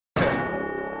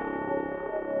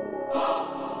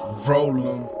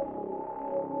Rollem.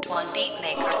 One beat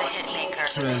maker, the hit maker,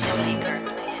 the hit maker,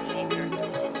 the hit maker.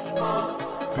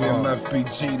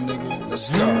 BMFBG, nigga. Let's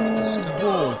go.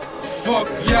 Boy. Fuck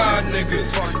y'all niggas.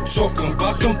 Talking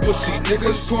about them pussy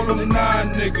niggas. Call them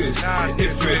 9 niggas.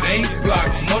 If it ain't block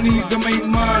money, them ain't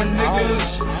mine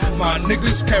niggas. My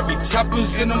niggas carry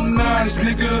choppers in them 9s,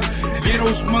 nigga. Yeah,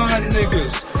 those mine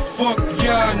niggas. Fuck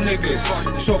y'all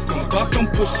niggas. Talking about them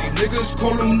pussy niggas.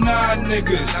 Call them 9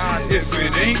 niggas. If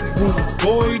it ain't rude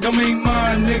boy, them ain't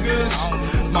mine niggas.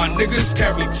 My niggas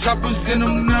carry choppers in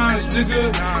them 9s,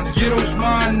 nigga. Yeah, those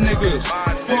mine niggas.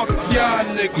 Fuck y'all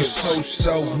niggas. So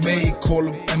self-made, call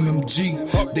them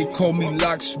MMG. They call me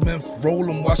locksmith, roll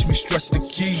 'em, watch me stretch the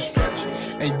key.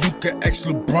 And you can ask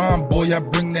LeBron, boy, I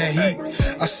bring that heat.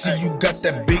 I see you got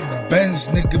that big Benz,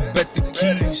 nigga, bet the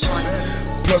keys.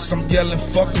 Plus I'm yelling,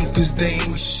 fuck them, cause they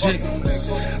ain't shit.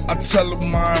 I tell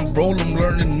them mine, roll 'em,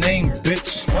 learn the name,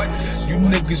 bitch. You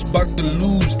niggas bout to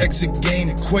lose, exit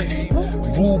game, quit.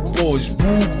 Rude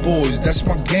boys, that's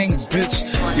my gang, bitch.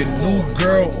 Your new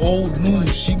girl, old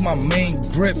news, she my main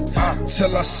grip.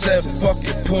 Till I said, fuck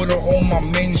it, put her on my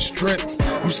main strip.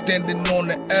 I'm standing on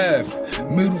the Ave,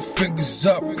 middle fingers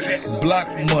up. Block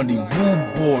money,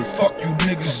 rude boy, fuck you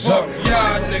niggas up.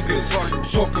 Y'all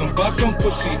niggas, talking about them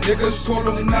pussy niggas, call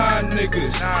them 9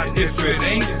 niggas. If it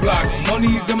ain't block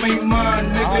money, them ain't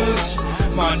mine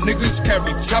niggas. My niggas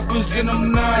carry choppers in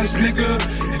them 9s, nigga.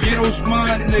 Yeah, those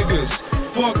mine niggas.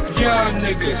 Fuck y'all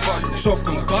niggas.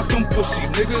 Talking about them pussy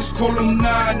niggas, call them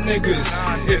 9 niggas.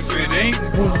 If it ain't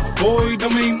rude boy,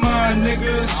 them ain't mine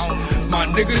niggas. My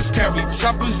niggas carry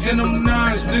choppers in them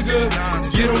 9s, nigga.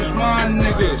 Yeah, those mine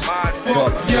niggas.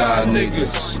 Fuck y'all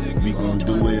niggas. We gon'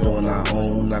 do it on our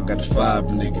own. I got 5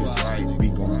 niggas. We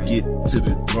gon' get to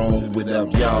the throne without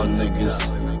y'all niggas.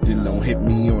 Then don't hit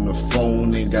me on the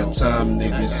phone, ain't got time,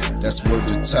 niggas. That's worth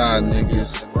the time,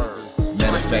 niggas.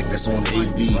 Matter of fact, that's on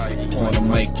AB, Quantum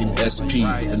Mike and SP,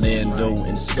 Fernando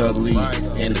and Scully,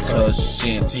 and Cuz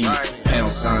Shanty, #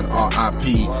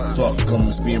 RIP, fuck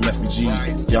guns, BMFG.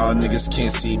 Y'all niggas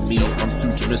can't see me, I'm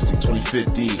futuristic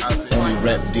 2050, only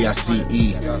rap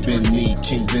DICE, Benny,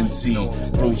 King Vinci,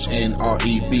 Roach and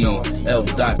REB,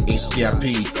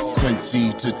 L.HTIP,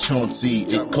 Quincy to Chauncey,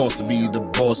 it cost me the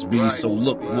boss B, so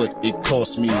look what it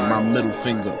cost me, my middle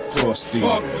finger, frosty.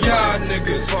 Fuck y'all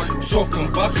niggas, talking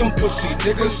about them pussy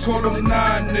niggas, call them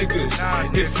 9 niggas.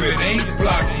 If it ain't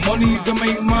block money, them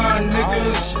ain't mine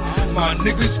niggas. My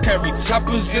niggas carry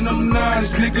choppers in them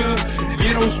 9s, nigga.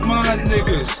 Yeah, those mine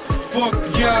niggas. Fuck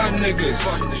y'all niggas,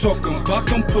 talking about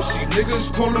them pussy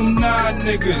niggas, call them 9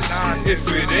 niggas. If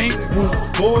it ain't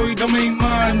rude boy, them ain't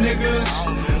mine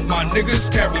niggas. My niggas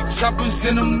carry choppers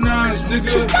in them 9s,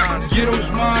 nigga. Yeah,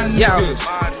 those mine niggas.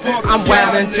 Fuck I'm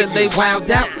wildin' till they wild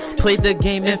out. Played the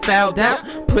game and fouled out.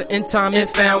 Put in time and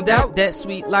found out that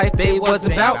sweet life they was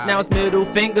about. Now it's middle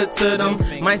finger to them.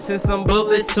 Might send some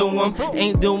bullets to them.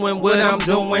 Ain't doing what I'm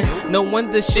doing. No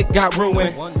wonder shit got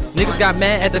ruined. Niggas got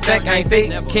mad at the fact I ain't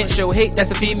fake. Can't show hate, that's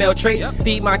a female trait.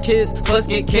 Feed my kids, plus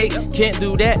get cake. Can't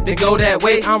do that, they go that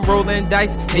way. I'm rolling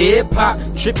dice, hip hop,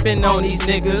 tripping on these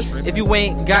niggas. If you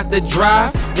ain't got the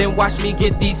drive, then watch me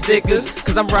get these figures.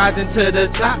 Cause I'm rising to the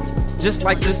top, just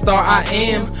like the star I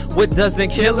am. What doesn't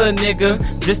kill a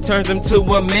nigga just turns him to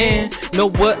a man. Know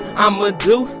what I'ma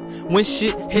do when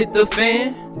shit hit the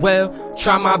fan? Well,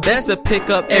 try my best to pick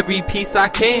up every piece I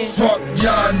can. Fuck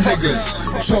y'all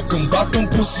niggas, talking about them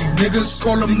pussy niggas,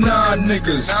 call them 9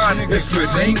 niggas. If it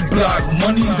ain't block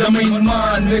money, them ain't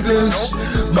mine niggas.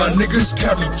 My niggas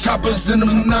carry choppers in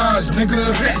them 9s,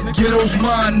 nigga. Get those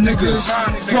mine niggas.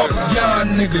 Fuck y'all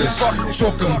niggas,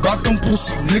 talking about them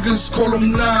pussy niggas, call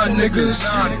them 9 niggas.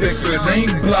 If it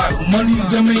ain't block money,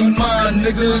 them ain't mine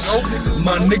niggas.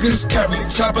 My niggas carry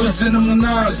choppers in them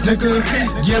 9s, nigga.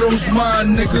 Get those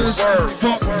mine niggas.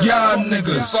 Fuck y'all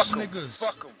niggas.